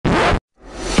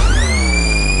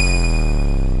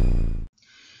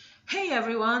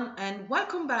and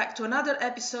welcome back to another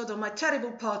episode of my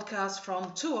terrible podcast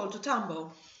from Too Old to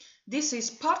Tumble. This is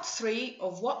part 3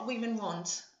 of What Women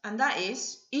Want, and that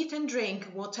is eat and drink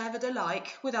whatever they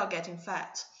like without getting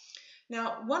fat.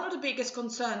 Now, one of the biggest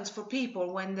concerns for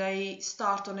people when they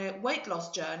start on a weight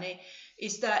loss journey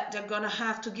is that they're going to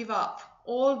have to give up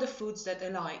all the foods that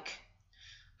they like.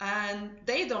 And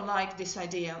they don't like this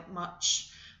idea much.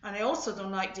 And I also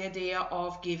don't like the idea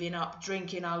of giving up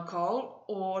drinking alcohol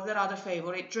or their other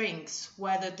favorite drinks,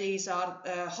 whether these are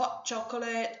hot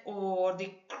chocolate or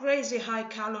the crazy high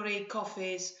calorie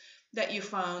coffees that you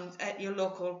found at your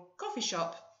local coffee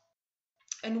shop.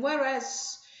 And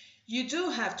whereas you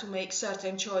do have to make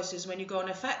certain choices when you go on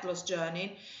a fat loss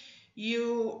journey,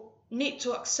 you need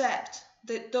to accept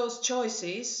that those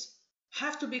choices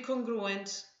have to be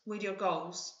congruent with your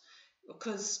goals,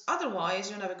 because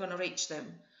otherwise you're never going to reach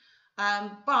them.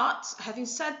 But having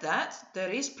said that,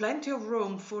 there is plenty of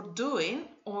room for doing,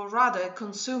 or rather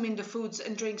consuming, the foods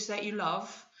and drinks that you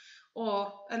love,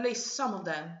 or at least some of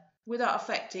them, without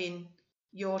affecting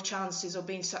your chances of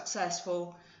being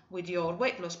successful with your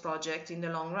weight loss project in the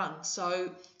long run.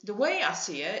 So the way I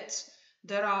see it,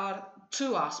 there are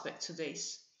two aspects to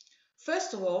this.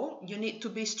 First of all, you need to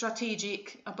be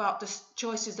strategic about the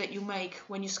choices that you make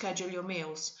when you schedule your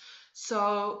meals.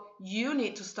 So you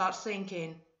need to start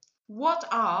thinking, what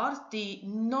are the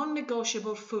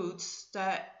non-negotiable foods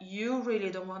that you really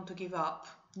don't want to give up,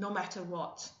 no matter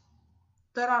what?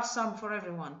 There are some for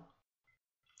everyone.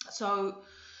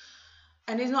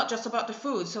 And it's not just about the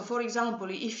food. So, for example,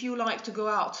 if you like to go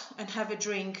out and have a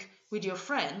drink with your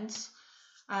friends,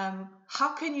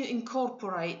 how can you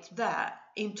incorporate that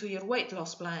into your weight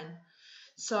loss plan?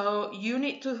 So you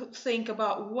need to think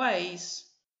about ways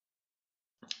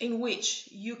in which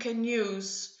you can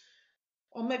use,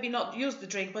 or maybe not use the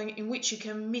drink, but in which you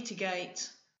can mitigate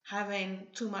having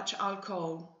too much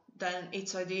alcohol than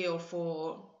it's ideal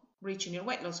for reaching your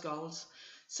weight loss goals.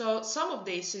 So some of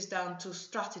this is down to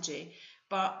strategy,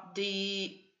 but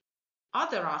the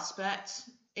other aspect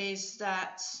is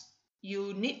that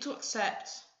you need to accept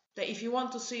that if you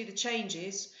want to see the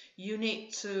changes, you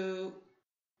need to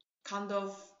kind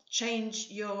of change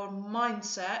your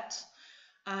mindset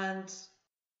and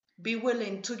be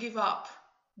willing to give up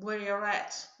where you're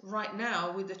at right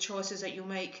now with the choices that you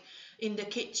make in the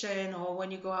kitchen or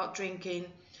when you go out drinking.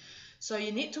 So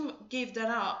you need to give that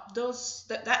up,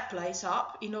 that place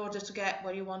up, in order to get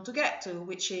where you want to get to,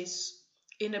 which is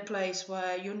in a place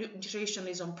where your nutrition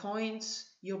is on point,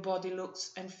 your body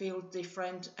looks and feels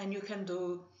different, and you can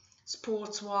do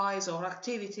sports-wise or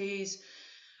activities.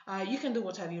 You can do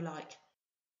whatever you like.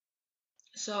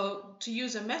 So to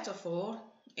use a metaphor,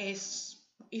 is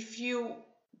if you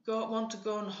want to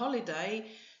go on holiday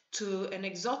to an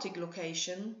exotic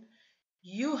location,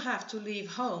 you have to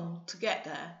leave home to get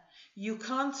there. You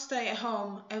can't stay at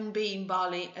home and be in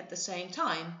Bali at the same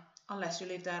time, unless you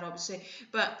live there, obviously.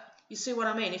 But you see what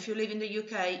I mean? If you live in the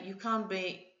UK, you can't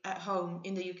be at home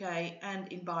in the UK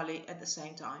and in Bali at the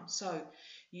same time. So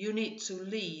you need to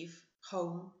leave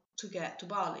home to get to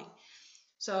Bali.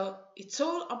 So it's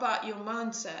all about your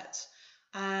mindset,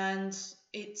 and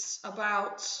it's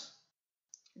about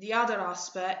the other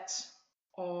aspect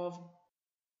of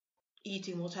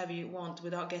eating whatever you want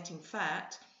without getting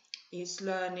fat is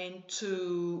learning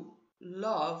to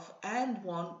love and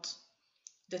want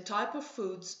the type of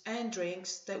foods and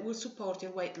drinks that will support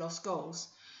your weight loss goals,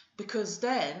 because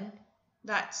then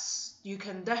you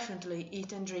can definitely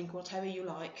eat and drink whatever you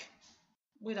like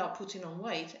without putting on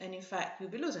weight, and in fact you'll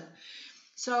be losing.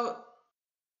 So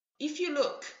if you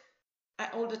look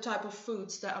at all the type of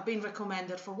foods that are being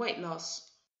recommended for weight loss,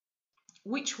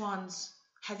 which ones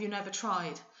have you never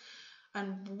tried,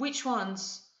 and which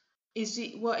ones is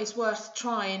worth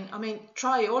trying? I mean,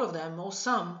 try all of them or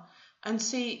some, and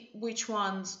see which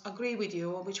ones agree with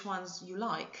you or which ones you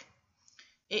like.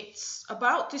 It's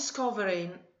about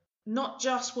discovering not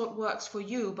just what works for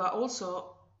you, but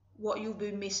also what you've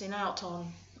been missing out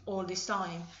on all this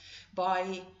time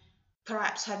by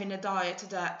perhaps having a diet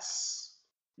that's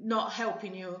not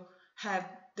helping you have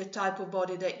the type of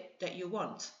body that you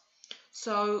want.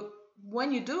 So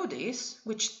when you do this,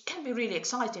 which can be really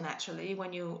exciting actually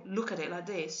when you look at it like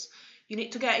this, you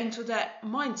need to get into that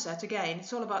mindset again.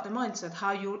 It's all about the mindset,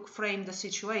 how you frame the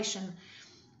situation.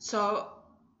 So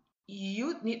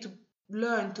you need to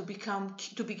learn to be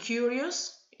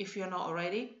curious if you're not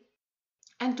already,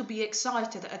 and to be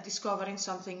excited at discovering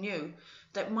something new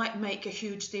that might make a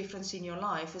huge difference in your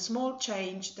life. A small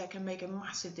change that can make a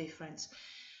massive difference.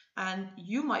 And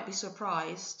you might be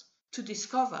surprised to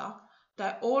discover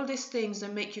that all these things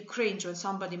that make you cringe when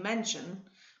somebody mention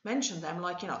them,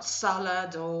 like,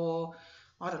 salad or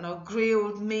I don't know,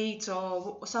 grilled meat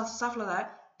or stuff like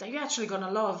that you're actually going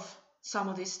to love some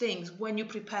of these things when you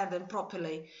prepare them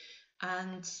properly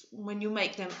and when you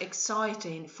make them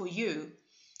exciting for you.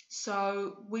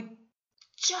 So with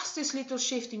just this little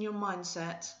shift in your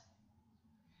mindset,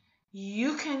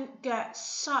 you can get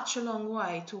such a long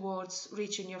way towards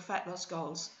reaching your fat loss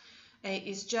goals. It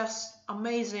is just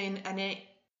amazing, and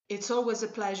it's always a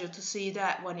pleasure to see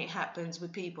that when it happens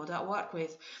with people that I work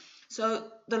with.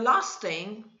 So the last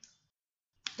thing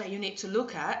that you need to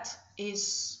look at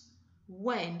is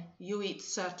when you eat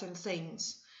certain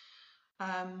things.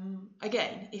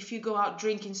 Again, if you go out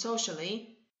drinking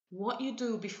socially, what you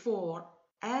do before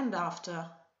and after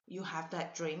you have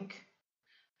that drink,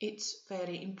 it's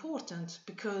very important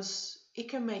because it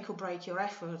can make or break your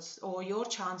efforts or your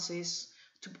chances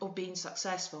of being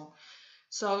successful.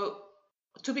 So,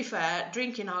 to be fair,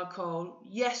 drinking alcohol,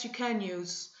 yes, you can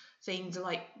use things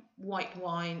like white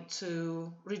wine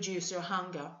to reduce your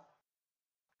hunger,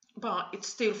 but it's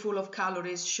still full of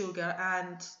calories, sugar,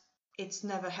 and it's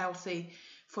never healthy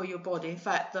for your body. In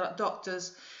fact, there are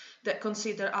doctors that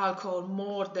consider alcohol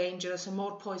more dangerous and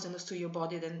more poisonous to your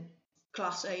body than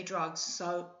class A drugs.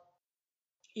 So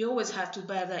you always have to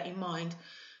bear that in mind.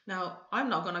 Now, I'm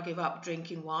not going to give up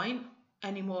drinking wine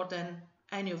any more than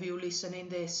any of you listening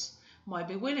this might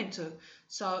be willing to.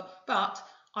 So, but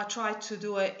I try to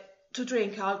do it, to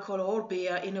drink alcohol or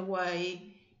beer in a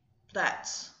way that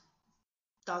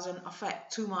doesn't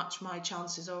affect too much my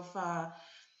chances of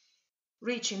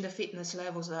reaching the fitness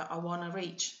levels that I want to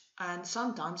reach. And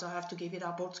sometimes I have to give it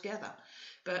up altogether.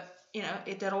 But,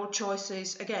 they're all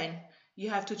choices. Again, you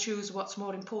have to choose what's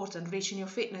more important, reaching your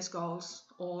fitness goals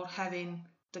or having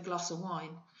the glass of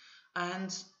wine.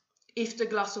 And if the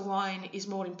glass of wine is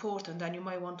more important, then you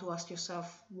may want to ask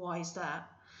yourself, why is that?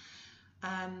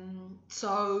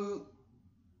 So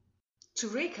to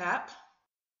recap,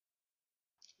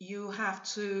 you have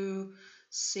to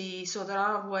see, so there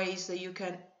are ways that you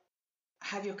can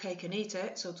have your cake and eat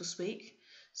it, so to speak.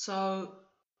 So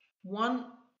one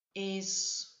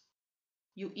is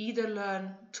you either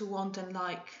learn to want and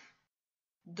like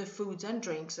the foods and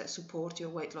drinks that support your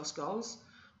weight loss goals,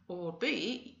 or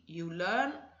B, you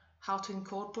learn how to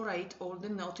incorporate all the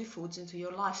naughty foods into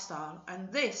your lifestyle.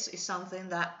 And this is something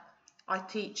that I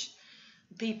teach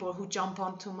people who jump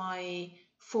onto my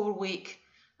 4-week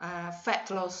fat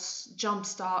loss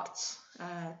jumpstart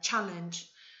challenge,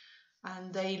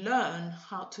 and they learn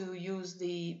how to use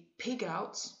the pig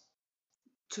outs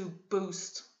to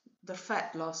boost their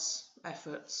fat loss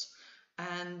efforts.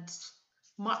 And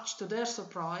much to their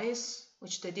surprise,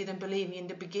 which they didn't believe me in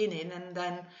the beginning, and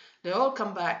then they all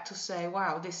come back to say,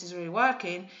 wow, this is really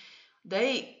working,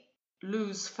 they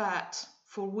lose fat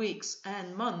for weeks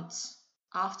and months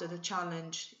after the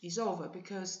challenge is over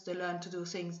because they learn to do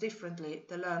things differently.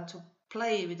 They learn to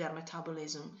play with their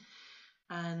metabolism.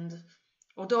 And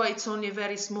although it's only a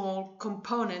very small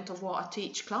component of what I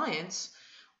teach clients,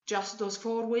 just those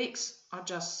 4 weeks are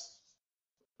just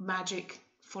magic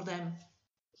for them.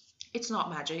 It's not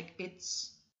magic,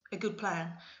 it's a good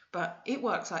plan, but it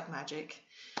works like magic.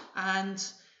 And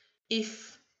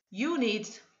if you need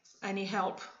any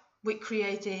help with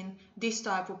creating this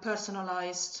type of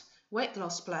personalized weight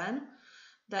loss plan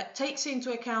that takes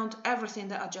into account everything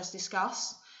that I just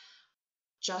discussed,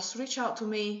 just reach out to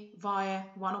me via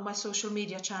one of my social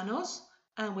media channels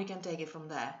and we can take it from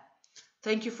there.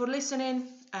 Thank you for listening,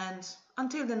 and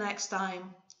until the next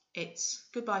time, it's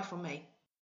goodbye from me.